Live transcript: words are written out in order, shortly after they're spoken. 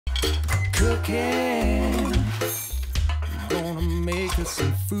Cooking, gonna make us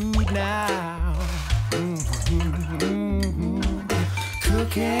some food now.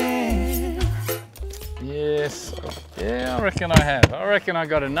 Cooking. Yes, yeah, I reckon I have. I reckon I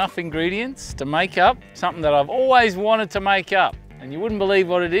got enough ingredients to make up something that I've always wanted to make up. And you wouldn't believe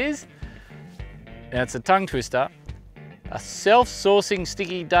what it is. Now it's a tongue twister. A self-saucing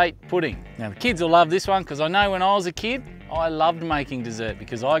sticky date pudding. Now the kids will love this one because I know when I was a kid, I loved making dessert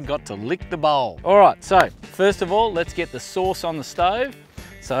because I got to lick the bowl. All right, so first of all, let's get the sauce on the stove.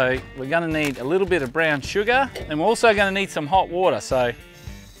 So we're gonna need a little bit of brown sugar and we're also gonna need some hot water. So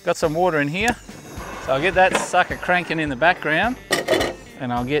got some water in here. So I'll get that sucker cranking in the background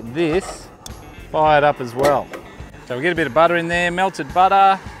and I'll get this fired up as well. So we'll get a bit of butter in there, melted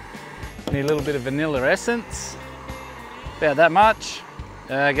butter. Need a little bit of vanilla essence. About that much.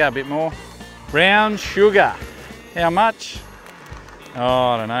 Go a bit more. Brown sugar. How much? Oh,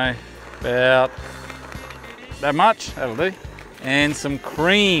 I don't know. About that much. That'll do. And some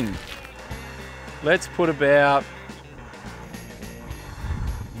cream. Let's put about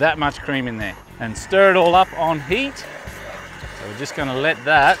that much cream in there. And stir it all up on heat. So we're just going to let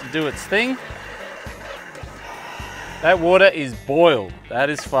that do its thing. That water is boiled. That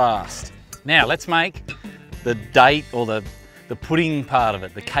is fast. Now let's make the date or the pudding part of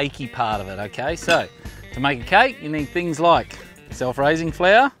it, the cakey part of it, okay? So to make a cake, you need things like self-raising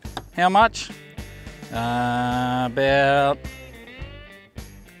flour. How much? About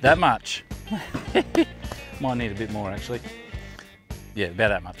that much. Might need a bit more actually. Yeah, about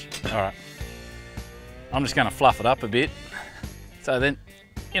that much. All right. I'm just gonna fluff it up a bit. So then,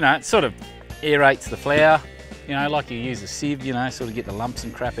 you know, it sort of aerates the flour, you know, like you use a sieve, you know, sort of get the lumps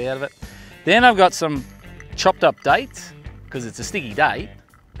and crap out of it. Then I've got some chopped up dates, because it's a sticky date.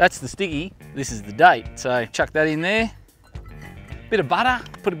 That's the sticky, this is the date. So chuck that in there. Bit of butter,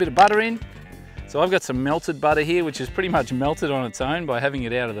 put a bit of butter in. So I've got some melted butter here, which is pretty much melted on its own by having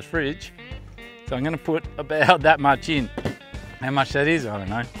it out of the fridge. So I'm gonna put about that much in. How much that is, I don't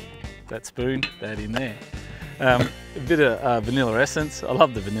know. That spoon, that in there. A bit of vanilla essence. I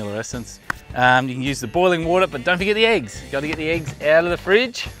love the vanilla essence. You can use the boiling water, but don't forget the eggs. Got to get the eggs out of the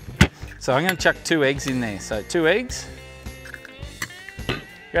fridge. So I'm going to chuck 2 eggs in there. So 2 eggs.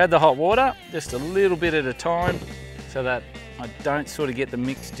 Grab the hot water, just a little bit at a time, so that I don't sort of get the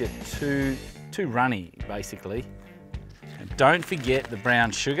mixture too runny, basically. And don't forget the brown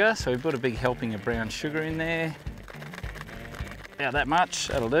sugar. So we've got a big helping of brown sugar in there. About that much,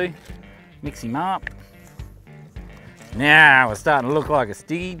 that'll do. Mix him up. Now we're starting to look like a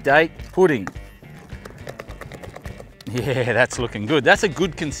sticky date pudding. Yeah, that's looking good. That's a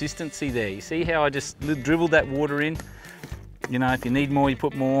good consistency there. You see how I just dribbled that water in? You know, if you need more, you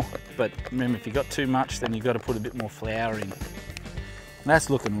put more. But remember, if you got too much, then you've got to put a bit more flour in. That's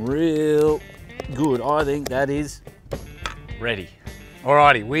looking real good. I think that is ready.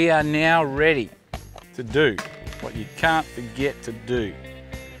 Alrighty, we are now ready to do what you can't forget to do.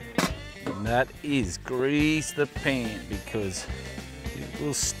 And that is grease the pan, because it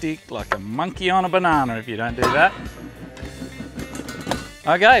will stick like a monkey on a banana if you don't do that.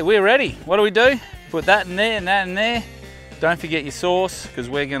 Okay, we're ready. What do? Put that in there and that in there. Don't forget your sauce, because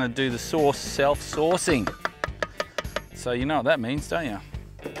we're going to do the sauce self-saucing. So you know what that means, don't you?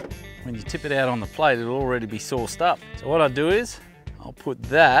 When you tip it out on the plate, it'll already be sauced up. So what I do is, I'll put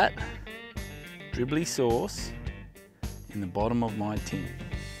that dribbly sauce in the bottom of my tin.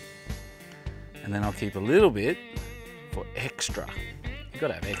 And then I'll keep a little bit for extra. You've got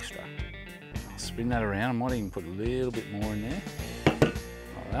to have extra. I'll spin that around. I might even put a little bit more in there.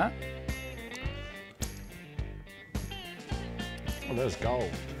 Like that. Oh, that was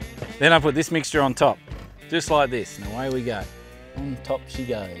gold. Then I put this mixture on top, just like this, and away we go. On top she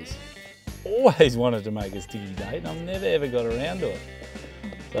goes. Always wanted to make a sticky date, and I've never ever got around to it.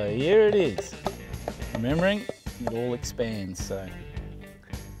 So here it is. Remembering, it all expands, so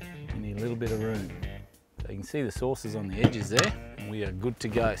you need a little bit of room. So you can see the sauces on the edges there, and we are good to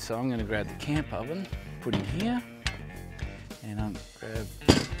go. So I'm going to grab the camp oven, put in here, and I'll grab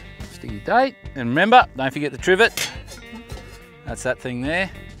sticky date. And remember, don't forget the trivet. That's that thing there,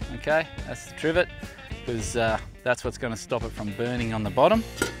 okay? That's the trivet, because that's what's going to stop it from burning on the bottom.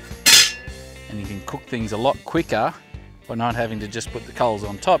 And you can cook things a lot quicker by not having to just put the coals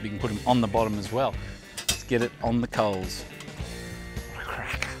on top. You can put them on the bottom as well. Let's get it on the coals. What a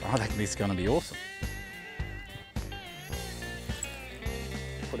crack. I think this is going to be awesome.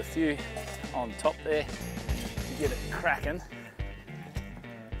 Put a few on top there to get it cracking.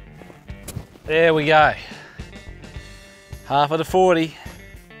 There we go. Half of the 40,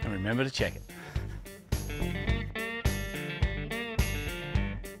 and remember to check it.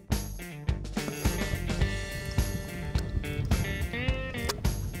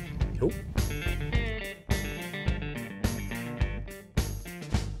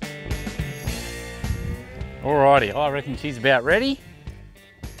 Alrighty, I reckon she's about ready.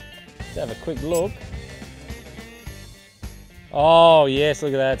 Let's have a quick look. Oh yes,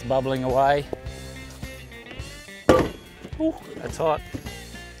 look at that, it's bubbling away. Ooh, that's hot.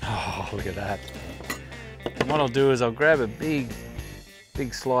 Oh, look at that. And what I'll do is I'll grab a big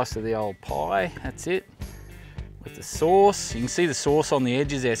slice of the old pie, that's it. With the sauce, you can see the sauce on the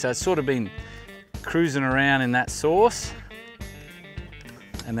edges there, so it's sort of been cruising around in that sauce.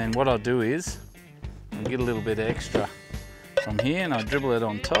 And then what I'll do is, I'll get a little bit extra from here and I'll dribble it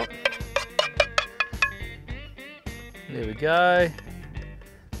on top. There we go.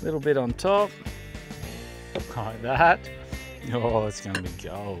 A little bit on top, like that. Oh, it's gonna be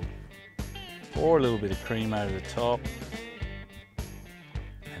gold. Pour a little bit of cream over the top.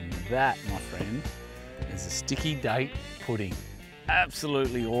 And that, my friend, is a sticky date pudding.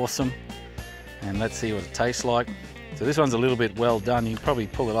 Absolutely awesome. And let's see what it tastes like. So this one's a little bit well done. You can probably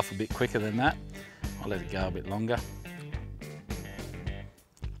pull it off a bit quicker than that. I'll let it go a bit longer.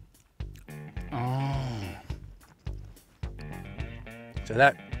 Oh. So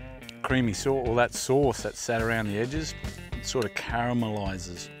that creamy sauce, or that sauce that sat around the edges, it sort of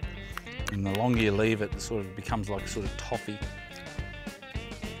caramelizes. And the longer you leave it, it sort of becomes like sort of toffee.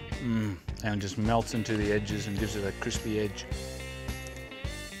 And it just melts into the edges and gives it a crispy edge.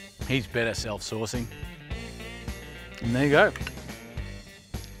 He's better self-saucing. And there you go.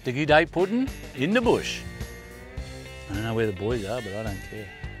 Sticky date pudding in the bush. I don't know where the boys are, but I don't care.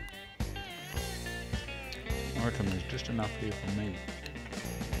 I reckon there's just enough here for me.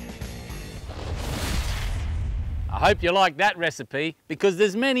 I hope you like that recipe, because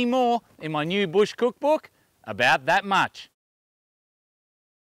there's many more in my new bush cookbook about that much.